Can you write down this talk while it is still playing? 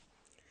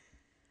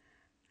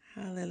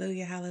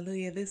Hallelujah,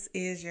 hallelujah. This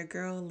is your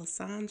girl,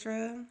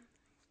 Lysandra,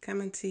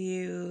 coming to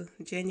you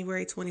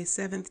January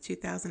 27th,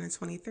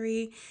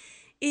 2023.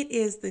 It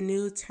is the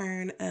new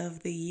turn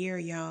of the year,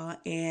 y'all,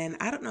 and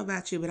I don't know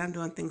about you, but I'm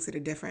doing things that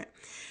are different.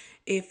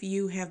 If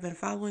you have been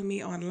following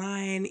me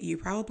online, you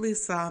probably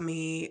saw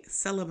me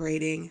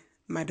celebrating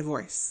my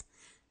divorce.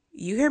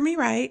 You hear me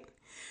right.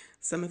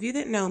 Some of you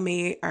that know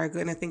me are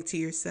going to think to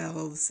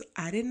yourselves,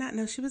 I did not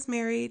know she was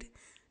married.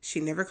 She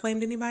never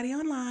claimed anybody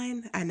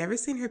online. I never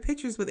seen her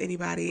pictures with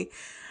anybody.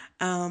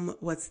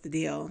 What's the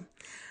deal?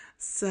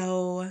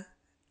 So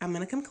I'm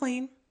going to come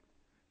clean.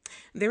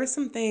 There are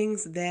some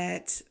things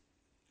that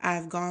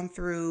I've gone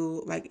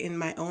through, like in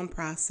my own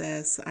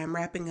process. I'm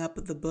wrapping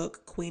up the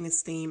book, Queen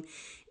Esteem.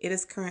 It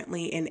is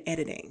currently in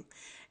editing.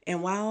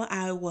 And while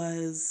I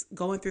was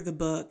going through the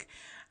book,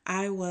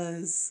 I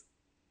was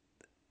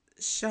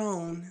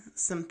shown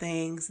some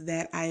things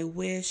that I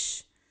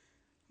wish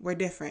were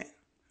different.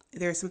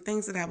 There are some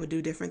things that I would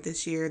do different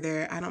this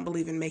year. I don't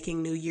believe in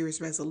making New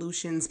Year's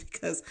resolutions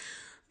because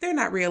they're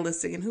not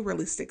realistic, and who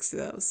really sticks to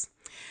those?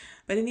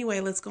 But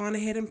anyway, let's go on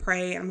ahead and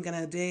pray. I'm going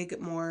to dig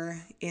more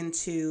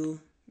into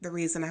the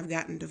reason I've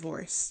gotten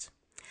divorced.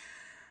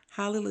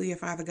 Hallelujah,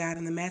 Father God,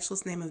 in the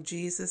matchless name of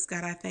Jesus.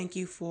 God, I thank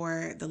you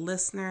for the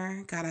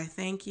listener. God, I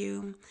thank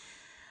you.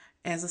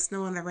 As the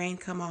snow and the rain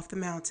come off the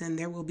mountain,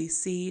 there will be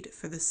seed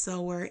for the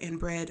sower and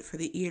bread for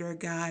the eater.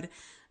 God,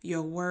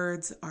 your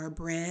words are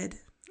bread.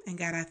 And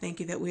God, I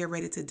thank you that we are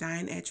ready to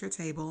dine at your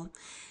table.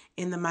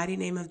 In the mighty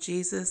name of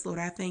Jesus, Lord,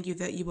 I thank you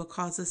that you will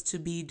cause us to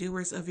be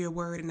doers of your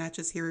word and not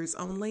just hearers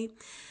only.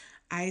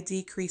 I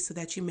decrease so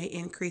that you may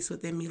increase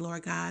within me,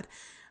 Lord God.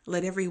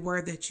 Let every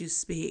word that you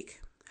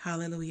speak,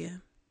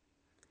 hallelujah,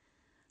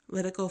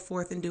 let it go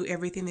forth and do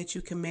everything that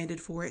you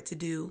commanded for it to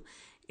do.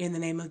 In the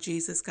name of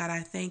Jesus, God, I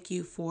thank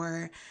you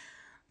for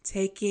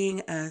taking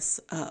us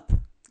up.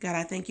 God,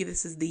 I thank you.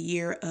 This is the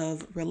year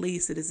of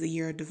release. It is the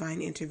year of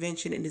divine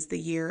intervention. It is the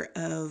year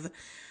of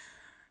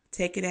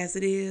take it as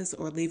it is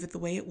or leave it the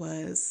way it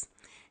was.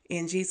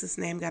 In Jesus'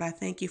 name, God, I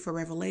thank you for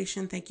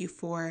revelation. Thank you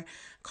for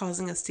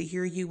causing us to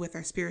hear you with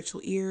our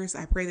spiritual ears.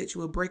 I pray that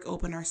you will break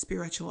open our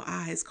spiritual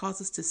eyes,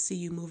 cause us to see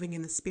you moving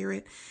in the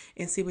spirit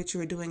and see what you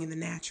are doing in the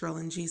natural.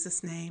 In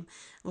Jesus' name,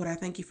 Lord, I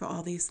thank you for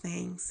all these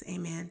things.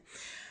 Amen.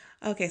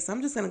 Okay, so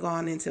I'm just going to go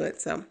on into it.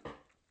 So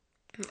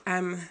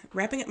I'm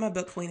wrapping up my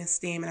book, Queen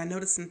Esteem, and I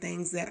noticed some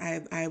things that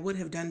I would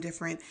have done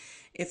different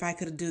if I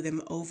could do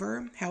them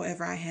over.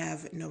 However, I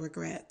have no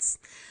regrets.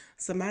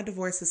 So my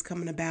divorce is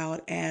coming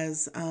about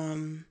as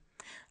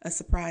a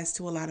surprise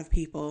to a lot of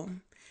people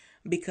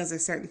because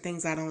there's certain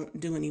things I don't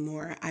do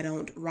anymore. I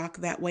don't rock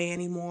that way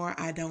anymore.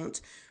 I don't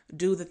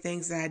do the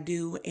things that I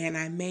do. And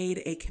I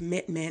made a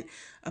commitment,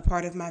 a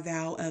part of my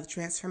vow of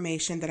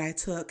transformation that I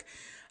took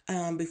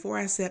before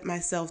I set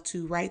myself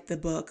to write the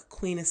book,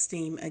 Queen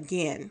Esteem,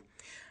 again.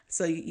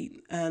 So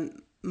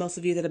most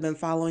of you that have been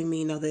following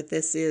me know that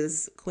this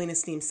is Queen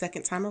Esteem's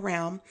second time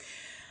around.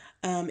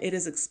 It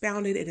is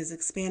expounded, it is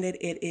expanded,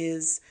 it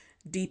is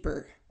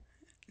deeper,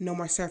 no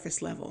more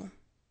surface level.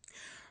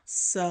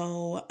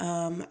 So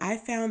I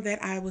found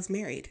that I was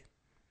married.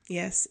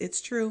 Yes,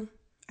 it's true.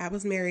 I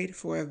was married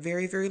for a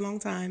very, very long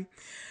time.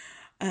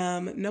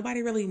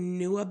 Nobody really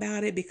knew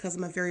about it because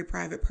I'm a very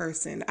private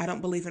person. I don't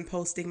believe in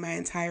posting my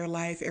entire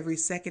life, every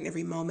second,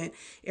 every moment,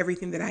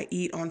 everything that I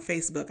eat on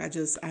Facebook.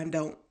 I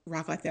don't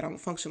rock like that. I don't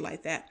function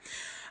like that.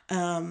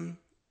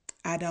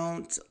 I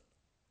don't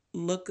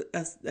look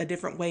a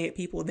different way at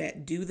people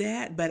that do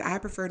that, but I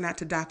prefer not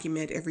to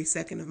document every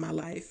second of my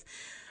life.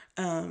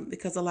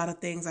 Because a lot of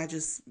things I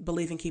just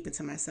believe in keeping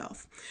to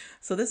myself.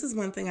 So this is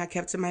one thing I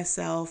kept to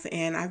myself,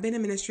 and I've been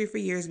in ministry for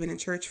years, been in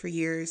church for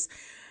years.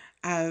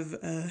 I've,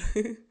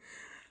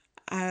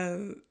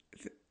 I've,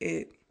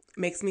 it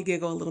makes me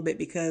giggle a little bit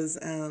because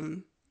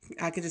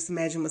I can just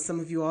imagine what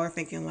some of you are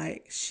thinking,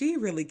 like, she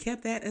really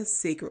kept that a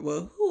secret.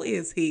 Well, who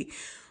is he?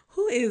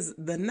 Who is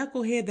the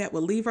knucklehead that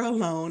will leave her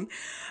alone?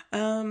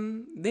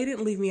 They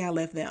didn't leave me, I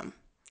left them.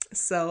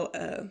 So,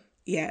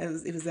 yeah,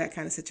 it was that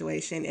kind of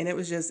situation. And it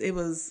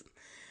was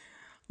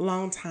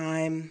long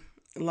time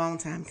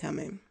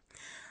coming.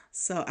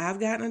 So I've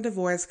gotten a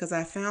divorce because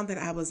I found that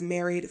I was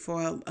married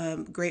for a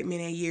great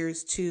many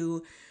years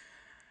to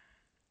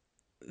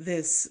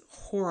this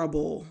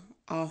horrible,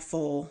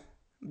 awful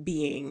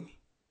being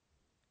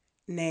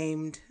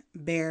named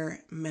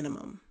Bare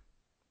Minimum.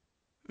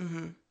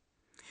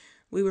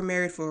 We were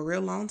married for a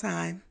real long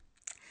time.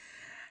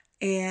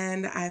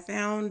 And I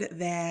found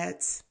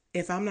that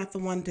if I'm not the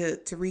one to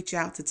reach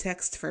out to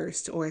text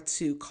first or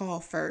to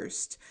call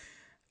first,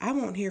 I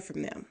won't hear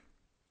from them.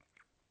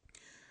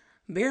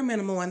 Bare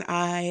Minimal and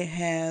I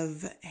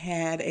have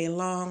had a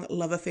long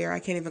love affair.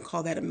 I can't even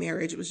call that a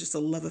marriage. It was just a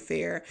love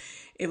affair.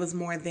 It was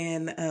more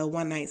than a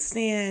one night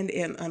stand.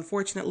 And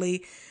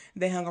unfortunately,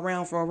 they hung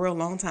around for a real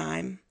long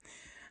time.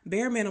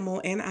 Bare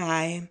Minimal and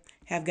I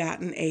have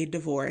gotten a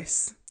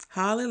divorce.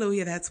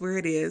 Hallelujah. That's where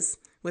it is.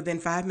 Within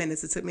 5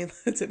 minutes, it took me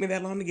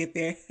that long to get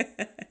there.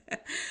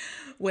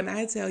 When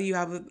I tell you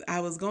I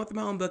was going through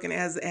my own book, and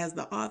as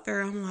the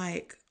author, I'm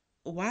like,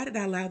 why did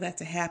I allow that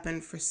to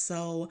happen for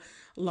so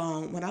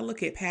long? When I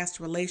look at past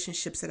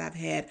relationships that I've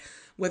had,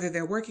 whether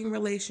they're working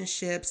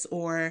relationships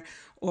or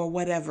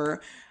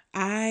whatever,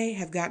 I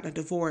have gotten a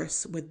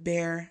divorce with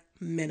bare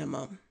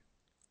minimum.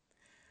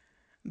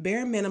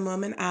 Bare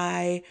minimum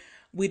and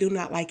we do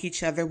not like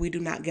each other. We do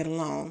not get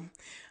along.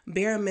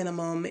 Bare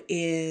minimum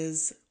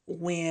is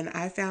when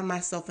I found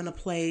myself in a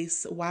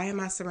place, why am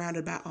I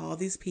surrounded by all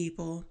these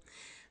people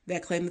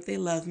that claim that they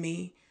love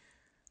me,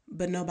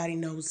 but nobody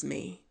knows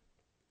me?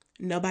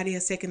 Nobody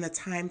has taken the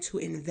time to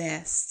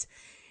invest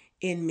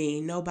in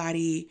me.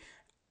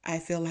 I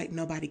feel like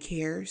nobody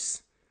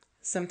cares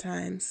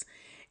sometimes.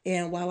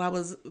 And while I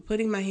was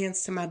putting my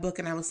hands to my book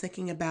and I was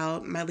thinking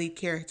about my lead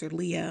character,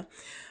 Leah,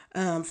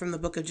 from the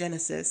book of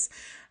Genesis,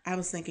 I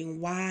was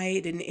thinking, why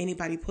didn't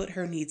anybody put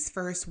her needs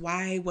first?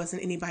 Why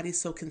wasn't anybody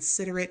so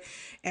considerate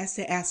as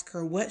to ask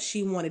her what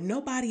she wanted?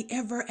 Nobody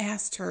ever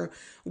asked her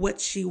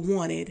what she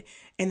wanted.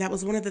 And that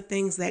was one of the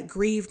things that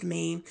grieved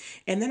me.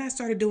 And then I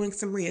started doing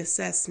some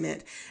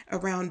reassessment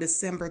around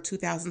December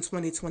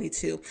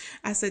 2022.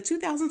 I said,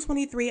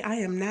 2023, I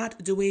am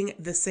not doing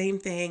the same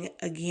thing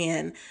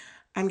again.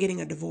 I'm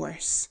getting a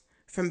divorce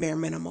from bare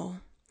minimal.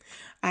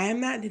 I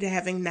am not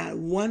having not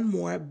one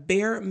more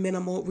bare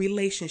minimal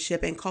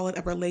relationship, and call it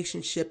a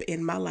relationship,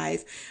 in my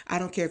life. I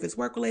don't care if it's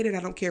work related. I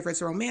don't care if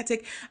it's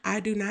romantic. I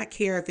do not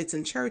care if it's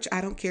in church.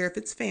 I don't care if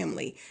it's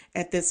family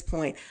at this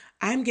point.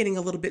 I'm getting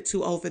a little bit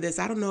too old for this.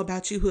 I don't know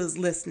about you who is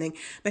listening,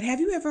 but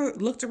have you ever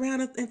looked around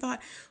and thought,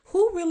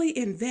 who really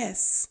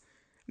invests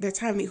their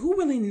time in me? Who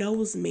really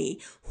knows me?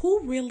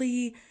 Who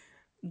really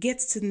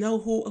gets to know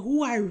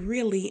who I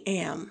really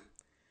am?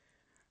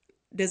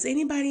 Does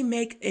anybody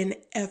make an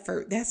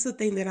effort? That's the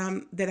thing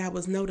that I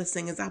was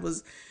noticing as I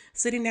was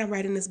sitting down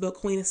writing this book,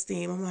 Queen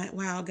Esteem. I'm like,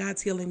 wow,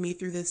 God's healing me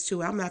through this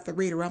too. I'm not the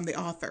reader, I'm the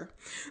author.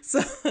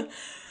 So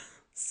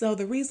so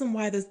the reason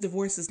why this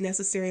divorce is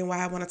necessary and why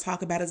I want to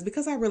talk about it is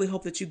because I really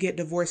hope that you get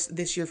divorced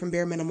this year from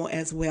bare minimal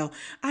as well.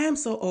 I am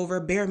so over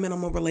bare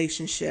minimal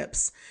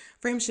relationships,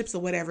 friendships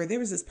or whatever. There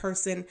was this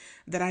person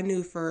that I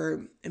knew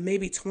for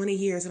maybe 20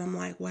 years and I'm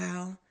like,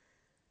 wow,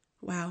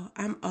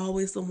 I'm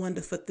always the one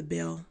to foot the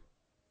bill.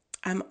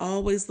 I'm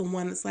always the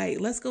one that's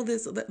like, let's go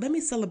this, let me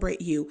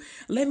celebrate you.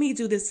 Let me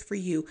do this for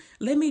you.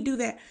 Let me do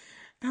that.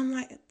 I'm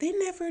like, they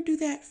never do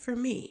that for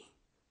me.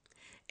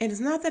 And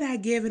it's not that I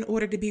give in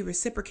order to be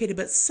reciprocated,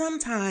 but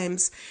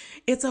sometimes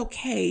it's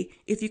okay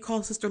if you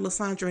call Sister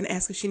Lysandra and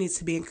ask if she needs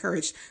to be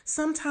encouraged.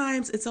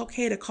 Sometimes it's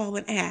okay to call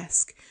and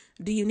ask,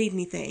 do you need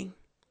anything?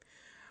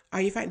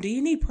 Are you fine? Do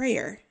you need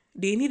prayer?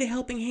 Do you need a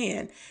helping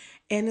hand?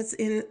 And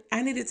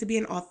I need it to be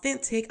an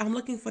authentic, I'm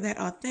looking for that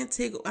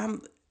authentic,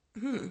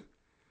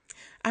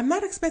 I'm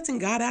not expecting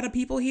God out of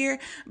people here,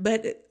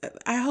 but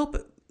I hope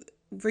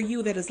for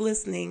you that is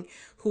listening,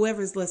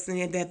 whoever's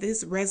listening, that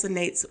this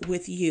resonates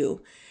with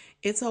you.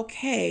 It's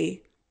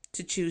okay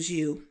to choose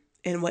you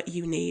and what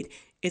you need.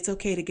 It's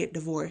okay to get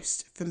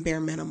divorced from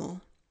bare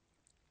minimal.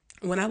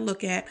 When I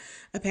look at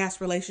a past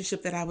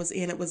relationship that I was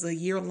in, it was a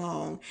year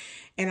long.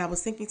 And I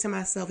was thinking to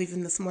myself,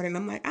 even this morning,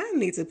 I'm like, I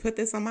need to put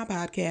this on my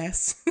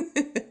podcast.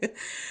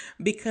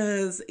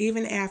 Because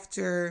even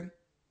after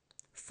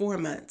 4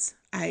 months,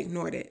 I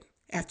ignored it.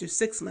 After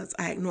 6 months,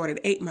 I ignored it.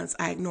 8 months,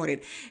 I ignored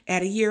it.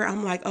 At a year,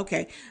 I'm like,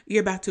 okay,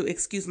 you're about to,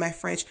 excuse my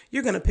French,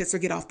 you're going to piss or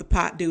get off the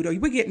pot, dude, or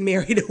we're getting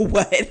married or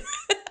what?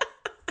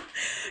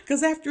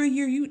 Because after a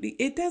year,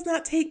 it does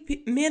not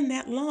take men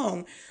that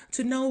long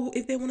to know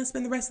if they want to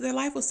spend the rest of their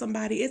life with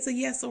somebody. It's a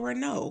yes or a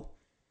no.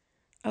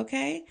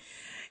 Okay?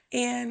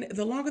 And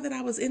the longer that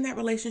I was in that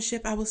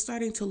relationship, I was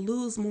starting to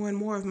lose more and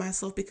more of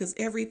myself because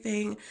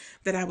everything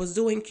that I was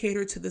doing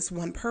catered to this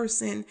one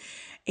person.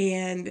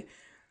 And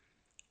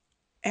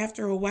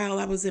after a while,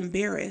 I was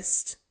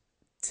embarrassed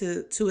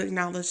to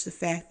acknowledge the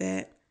fact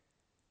that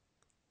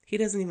he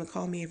doesn't even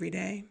call me every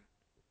day.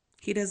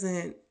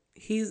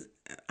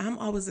 I'm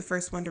always the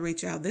first one to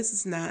reach out.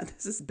 This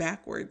is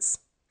backwards.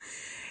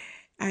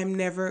 I'm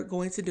never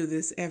going to do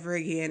this ever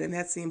again. And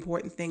that's the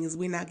important thing, is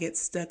we not get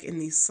stuck in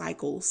these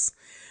cycles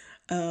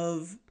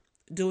of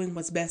doing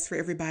what's best for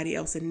everybody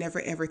else and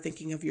never ever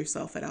thinking of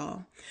yourself at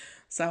all.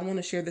 So I want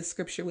to share this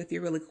scripture with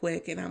you really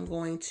quick, and I'm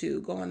going to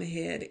go on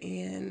ahead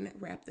and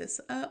wrap this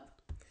up.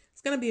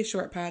 It's going to be a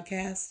short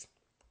podcast,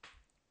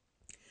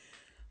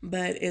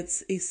 but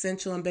it's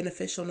essential and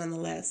beneficial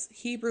nonetheless.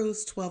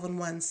 Hebrews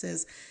 12:1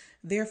 says,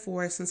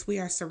 therefore, since we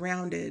are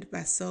surrounded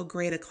by so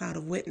great a cloud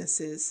of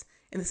witnesses,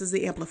 and this is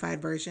the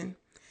Amplified Version,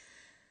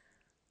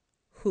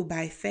 who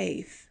by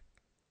faith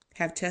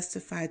have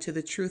testified to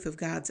the truth of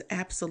God's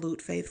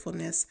absolute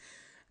faithfulness,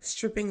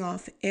 stripping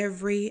off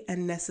every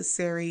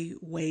unnecessary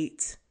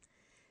weight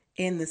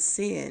and the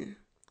sin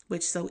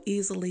which so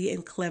easily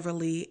and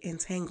cleverly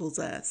entangles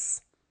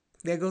us.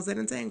 There goes that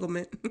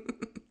entanglement.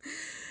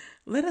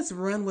 Let us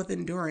run with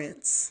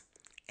endurance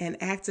and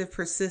active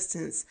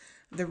persistence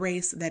the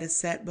race that is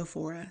set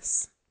before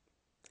us.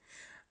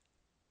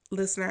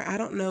 Listener, I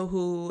don't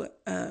know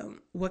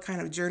what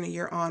kind of journey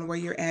you're on, where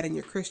you're at in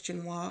your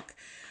Christian walk.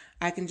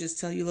 I can just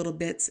tell you little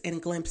bits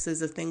and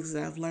glimpses of things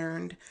that I've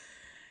learned.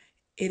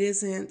 It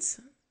isn't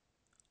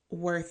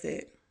worth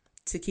it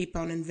to keep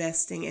on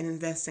investing and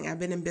investing. I've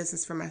been in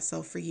business for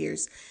myself for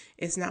years.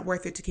 It's not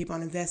worth it to keep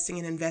on investing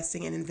and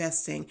investing and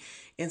investing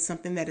in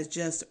something that is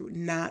just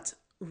not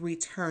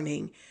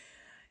returning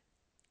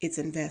its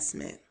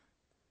investment.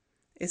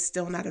 It's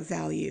still not a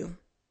value.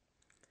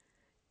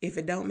 If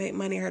it don't make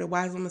money, I heard a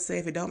wise woman say,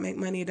 if it don't make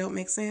money, it don't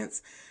make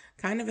sense.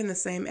 Kind of in the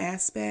same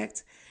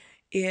aspect,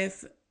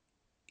 if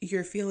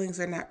your feelings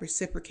are not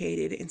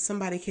reciprocated and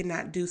somebody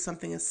cannot do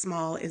something as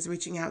small as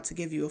reaching out to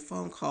give you a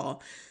phone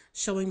call,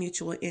 showing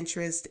mutual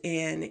interest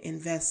and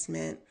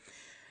investment,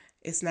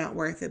 it's not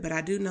worth it. But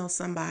I do know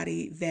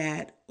somebody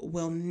that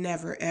will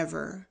never,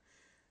 ever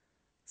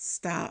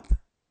stop.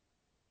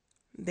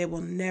 They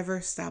will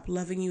never stop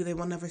loving you. They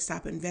will never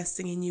stop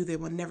investing in you. They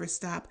will never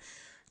stop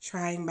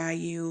trying by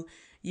you.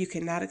 You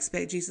cannot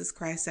expect Jesus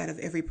Christ out of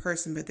every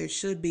person, but there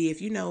should be. If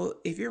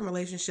you're in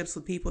relationships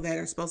with people that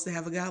are supposed to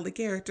have a godly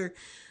character,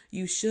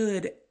 you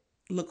should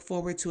look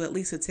forward to at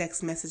least a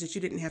text message that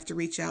you didn't have to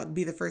reach out,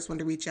 be the first one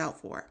to reach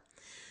out for.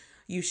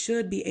 We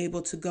should be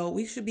able to go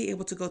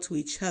to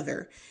each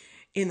other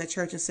in the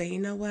church and say, you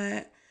know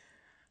what?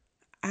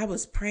 I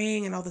was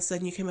praying and all of a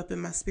sudden you came up in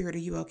my spirit. Are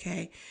you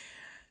okay?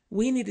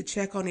 We need to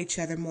check on each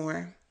other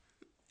more.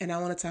 And I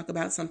want to talk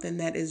about something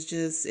that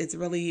it's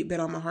really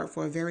been on my heart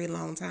for a very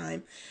long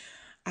time.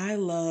 I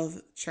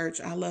love church.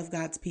 I love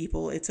God's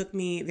people.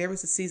 There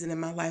was a season in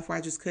my life where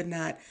I just could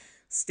not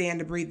stand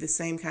to breathe the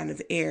same kind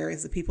of air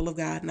as the people of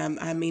God. And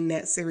I mean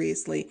that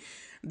seriously.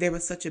 There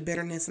was such a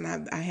bitterness,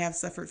 and I have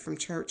suffered from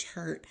church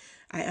hurt.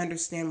 I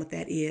understand what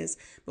that is.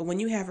 But when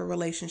you have a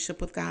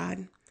relationship with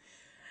God,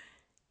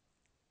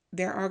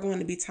 there are going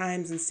to be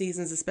times and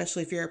seasons,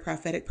 especially if you're a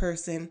prophetic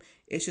person,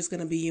 it's just going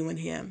to be you and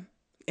him.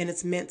 And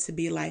it's meant to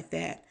be like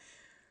that.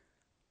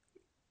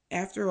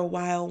 After a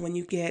while, when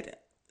you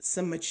get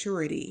some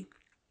maturity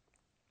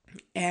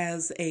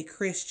as a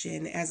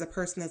Christian, as a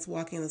person that's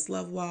walking this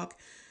love walk,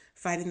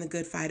 fighting the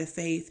good fight of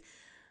faith,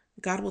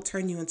 God will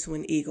turn you into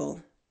an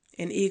eagle.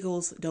 And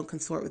eagles don't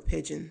consort with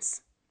pigeons.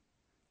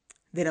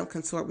 They don't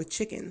consort with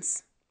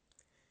chickens.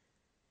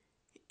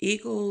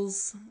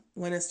 Eagles,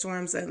 when it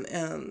storms,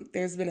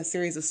 there's been a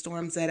series of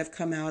storms that have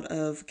come out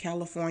of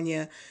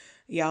California.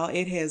 Y'all,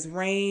 it has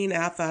rained.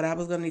 I thought I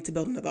was going to need to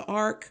build another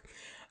ark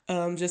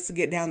just to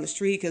get down the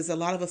street, because a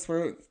lot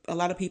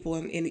of people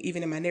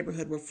even in my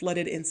neighborhood were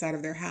flooded inside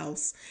of their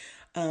house.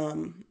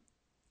 Storm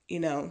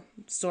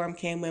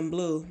came, wind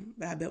blew.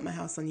 I built my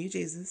house on you,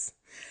 Jesus.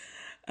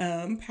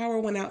 Power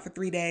went out for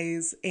 3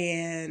 days,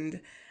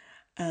 and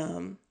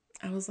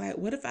I was like,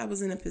 what if I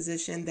was in a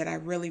position that I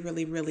really,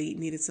 really, really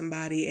needed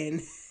somebody,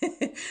 and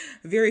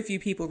very few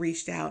people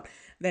reached out?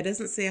 That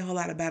doesn't say a whole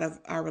lot about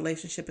our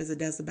relationship as it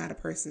does about a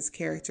person's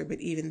character.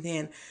 But even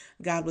then,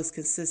 God was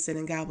consistent,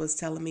 and God was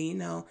telling me,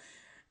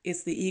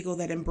 it's the eagle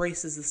that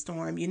embraces the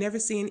storm. You never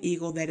see an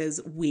eagle that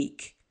is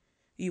weak.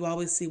 You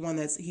always see one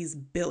he's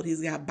built,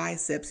 he's got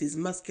biceps, he's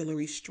muscular,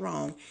 he's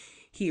strong.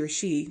 He or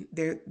she,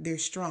 they're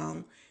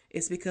strong.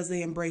 It's because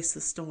they embrace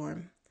the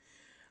storm.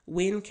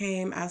 Wind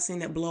came, I've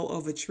seen it blow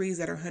over trees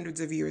that are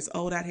hundreds of years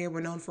old out here.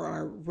 We're known for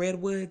our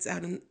redwoods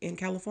out in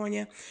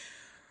California.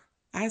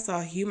 I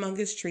saw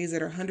humongous trees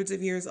that are hundreds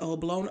of years old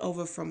blown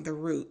over from the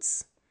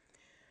roots.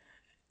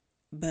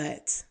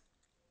 But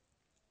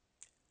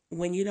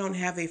when you don't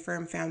have a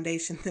firm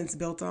foundation that's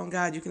built on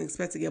God, you can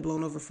expect to get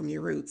blown over from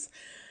your roots.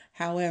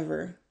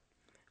 However,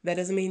 that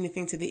doesn't mean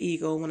anything to the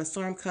eagle. When a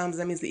storm comes,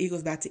 that means the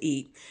eagle's about to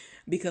eat.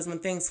 Because when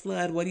things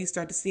flood, what do you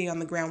start to see on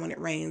the ground when it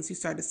rains? You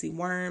start to see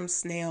worms,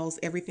 snails,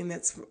 everything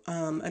that's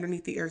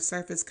underneath the earth's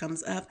surface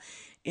comes up,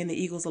 and the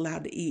eagle's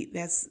allowed to eat.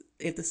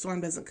 If the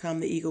storm doesn't come,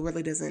 the eagle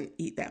really doesn't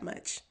eat that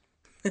much.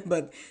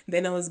 But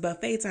they know it's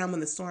buffet time when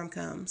the storm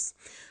comes.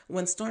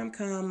 When storm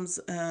comes,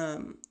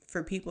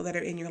 for people that are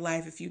in your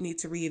life, if you need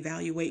to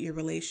reevaluate your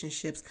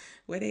relationships,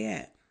 where they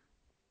at?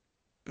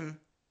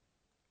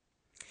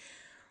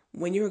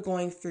 When you're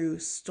going through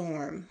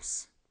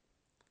storms,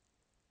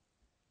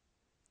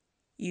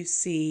 you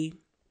see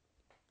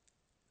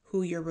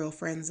who your real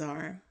friends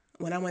are.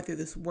 When I went through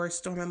this worst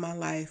storm in my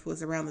life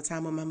was around the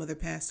time when my mother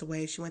passed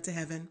away. She went to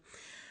heaven,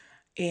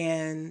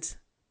 and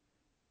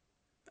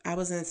I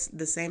was in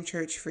the same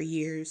church for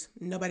years.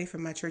 Nobody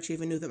from my church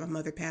even knew that my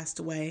mother passed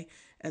away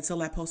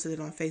until I posted it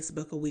on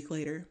Facebook a week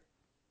later.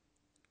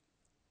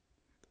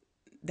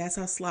 That's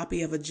how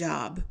sloppy of a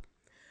job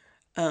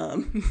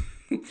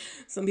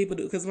some people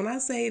do. Because when I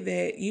say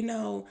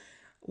that,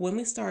 when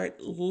we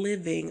start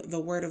living the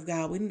word of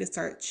God, we need to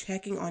start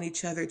checking on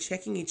each other,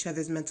 checking each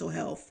other's mental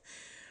health.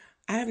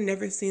 I have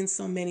never seen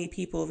so many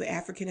people of the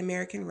African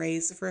American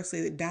race,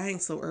 firstly, dying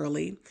so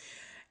early.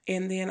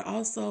 And then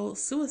also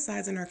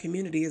suicides in our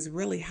community is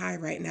really high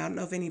right now. I don't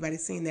know if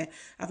anybody's seen that.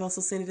 I've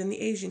also seen it in the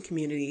Asian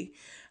community.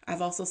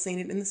 I've also seen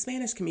it in the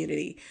Spanish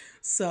community.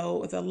 So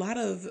with a lot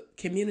of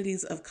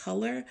communities of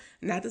color,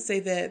 not to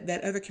say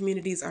that other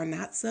communities are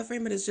not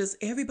suffering, but it's just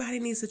everybody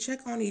needs to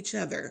check on each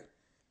other.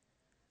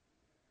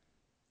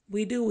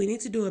 We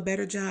need to do a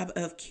better job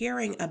of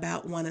caring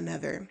about one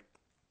another.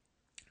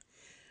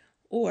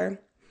 Or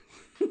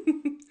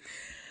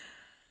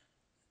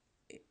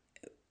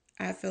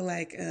I feel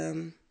like,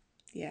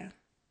 yeah,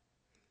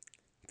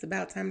 it's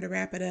about time to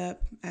wrap it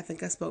up. I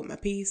think I spoke my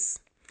piece.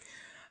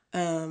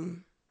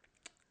 And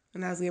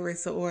I was getting ready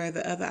to, or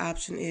the other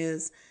option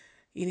is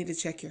you need to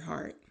check your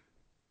heart.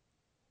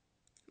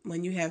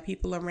 When you have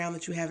people around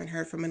that you haven't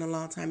heard from in a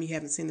long time, you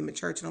haven't seen them at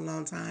church in a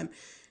long time,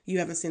 you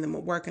haven't seen them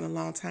at work in a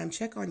long time,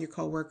 check on your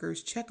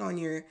coworkers, check on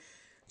your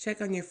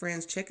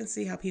friends, check and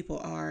see how people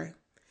are,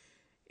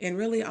 and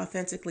really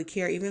authentically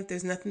care, even if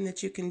there's nothing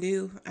that you can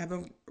do. I've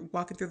been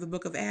walking through the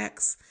book of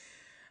Acts.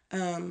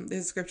 There's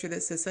a scripture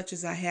that says, "Such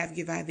as I have,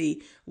 give I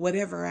thee."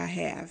 Whatever I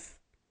have,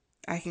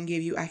 I can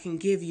give you. I can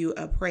give you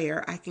a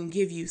prayer. I can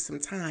give you some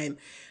time.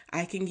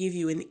 I can give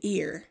you an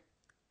ear,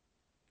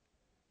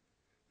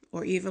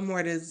 or even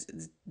more.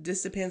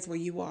 This depends where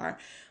you are.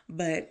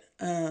 But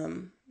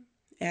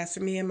as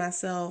for me and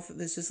myself,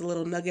 there's just a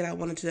little nugget I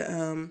wanted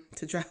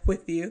to drop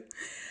with you.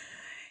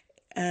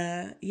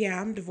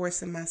 Yeah, I'm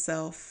divorcing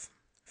myself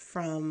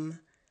from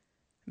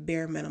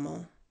bare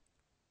minimal.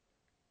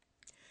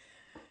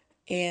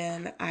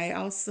 And I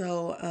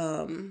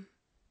also,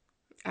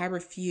 I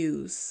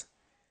refuse,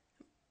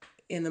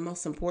 in the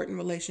most important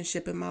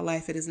relationship in my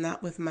life, it is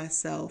not with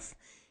myself,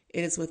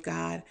 it is with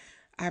God.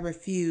 I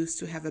refuse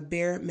to have a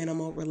bare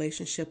minimal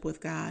relationship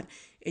with God.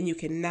 And you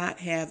cannot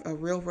have a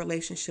real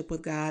relationship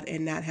with God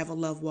and not have a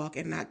love walk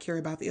and not care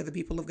about the other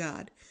people of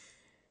God.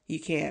 You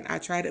can't. I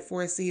tried it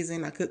for a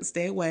season. I couldn't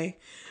stay away.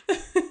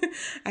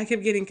 I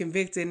kept getting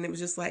convicted, and it was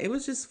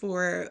just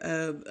for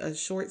a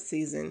short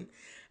season,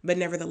 but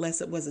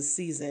nevertheless, it was a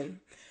season.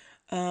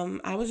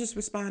 I was just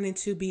responding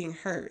to being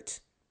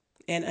hurt,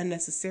 and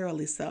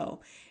unnecessarily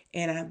so.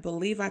 And I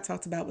believe I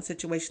talked about what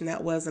situation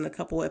that was in a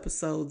couple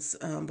episodes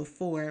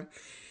before,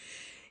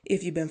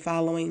 if you've been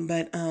following.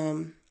 But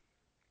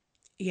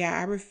yeah,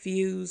 I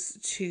refuse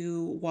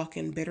to walk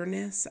in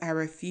bitterness. I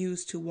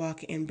refuse to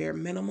walk in bare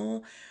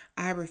minimal.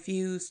 I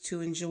refuse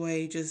to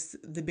enjoy just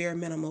the bare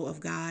minimal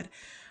of God.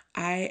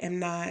 I am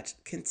not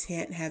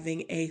content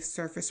having a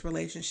surface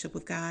relationship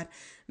with God.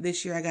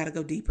 This year, I got to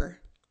go deeper.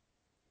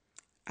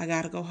 I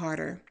got to go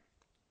harder.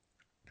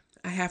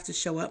 I have to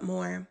show up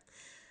more.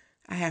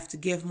 I have to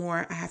give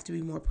more. I have to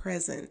be more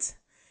present.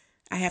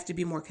 I have to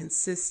be more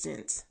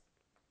consistent.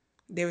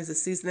 There was a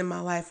season in my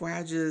life where I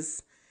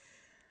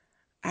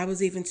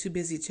was even too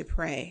busy to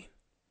pray.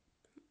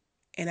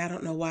 And I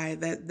don't know why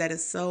that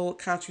is so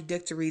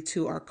contradictory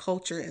to our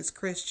culture as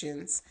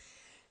Christians,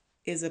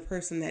 is a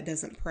person that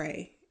doesn't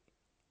pray.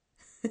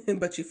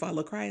 But you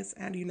follow Christ,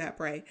 how do you not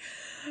pray?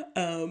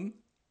 And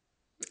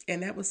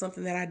that was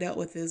something that I dealt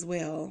with as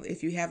well.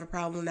 If you have a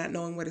problem not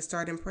knowing where to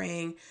start in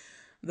praying,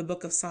 the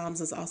book of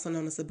Psalms is also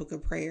known as the book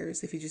of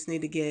prayers. If you just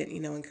need to get,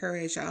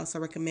 encouraged, I also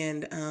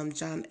recommend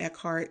John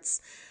Eckhart's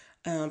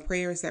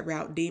Prayers That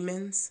Rout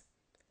Demons.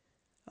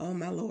 Oh,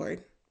 my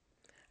Lord.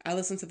 I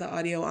listen to the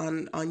audio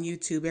on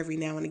YouTube every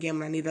now and again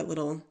when I need that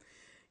little,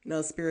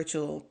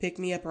 spiritual pick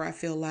me up, or I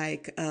feel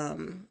like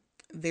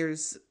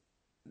there's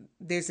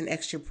an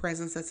extra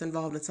presence that's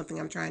involved in something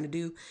I'm trying to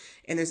do,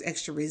 and there's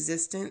extra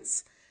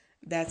resistance.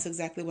 That's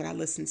exactly what I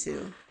listen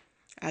to.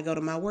 I go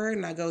to my word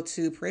and I go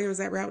to Prayers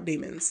That Rout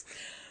Demons.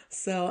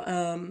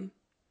 So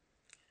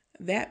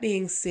that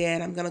being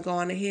said, I'm going to go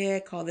on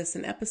ahead, call this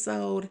an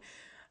episode.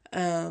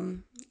 You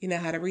know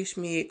how to reach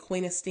me at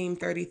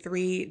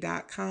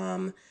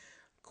queenesteem33.com,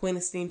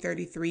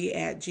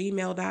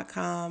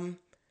 queenesteem33@gmail.com.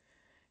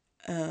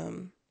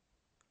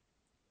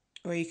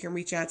 Or you can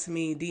reach out to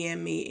me,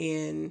 DM me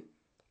in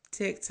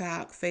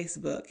TikTok,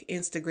 Facebook,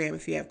 Instagram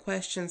if you have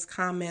questions,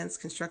 comments,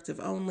 constructive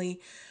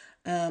only.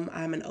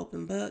 I'm an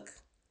open book.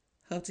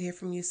 Hope to hear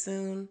from you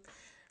soon.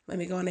 Let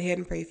me go on ahead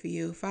and pray for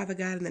you. Father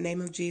God, in the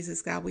name of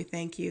Jesus, God, we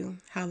thank you,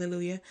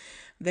 hallelujah,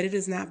 that it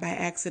is not by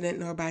accident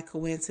nor by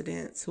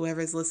coincidence.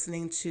 Whoever is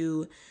listening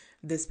to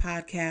this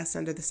podcast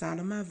under the sound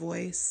of my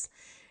voice,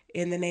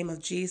 in the name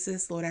of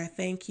Jesus, Lord, I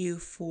thank you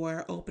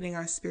for opening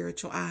our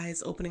spiritual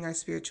eyes, opening our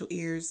spiritual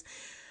ears.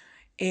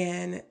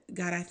 And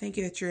God, I thank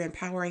you that you're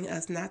empowering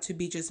us not to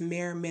be just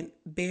bare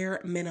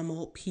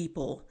minimal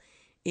people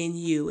in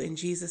you. In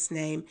Jesus'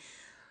 name,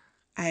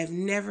 I have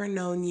never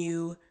known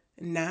you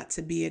not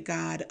to be a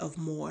God of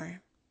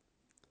more.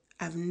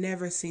 I've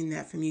never seen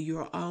that from you.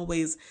 You're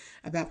always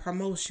about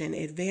promotion,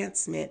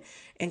 advancement.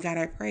 And God,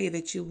 I pray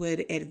that you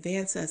would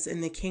advance us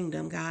in the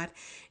kingdom, God,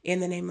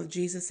 in the name of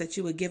Jesus, that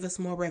you would give us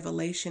more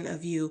revelation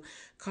of you.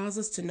 Cause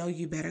us to know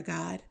you better,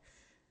 God.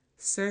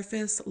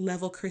 Surface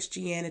level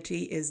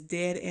Christianity is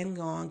dead and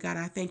gone. God,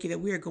 I thank you that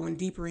we are going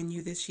deeper in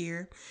you this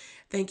year.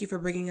 Thank you for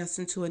bringing us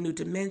into a new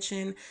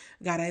dimension.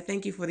 God, I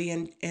thank you for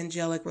the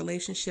angelic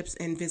relationships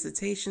and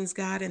visitations,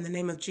 God, in the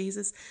name of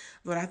Jesus.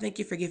 Lord, I thank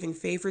you for giving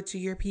favor to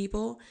your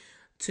people,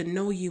 to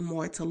know you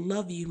more, to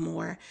love you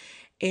more,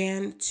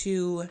 and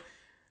to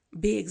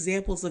be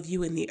examples of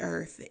you in the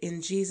earth.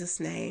 In Jesus'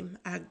 name,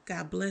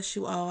 God bless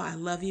you all. I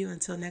love you.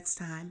 Until next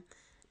time,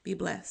 be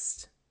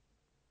blessed.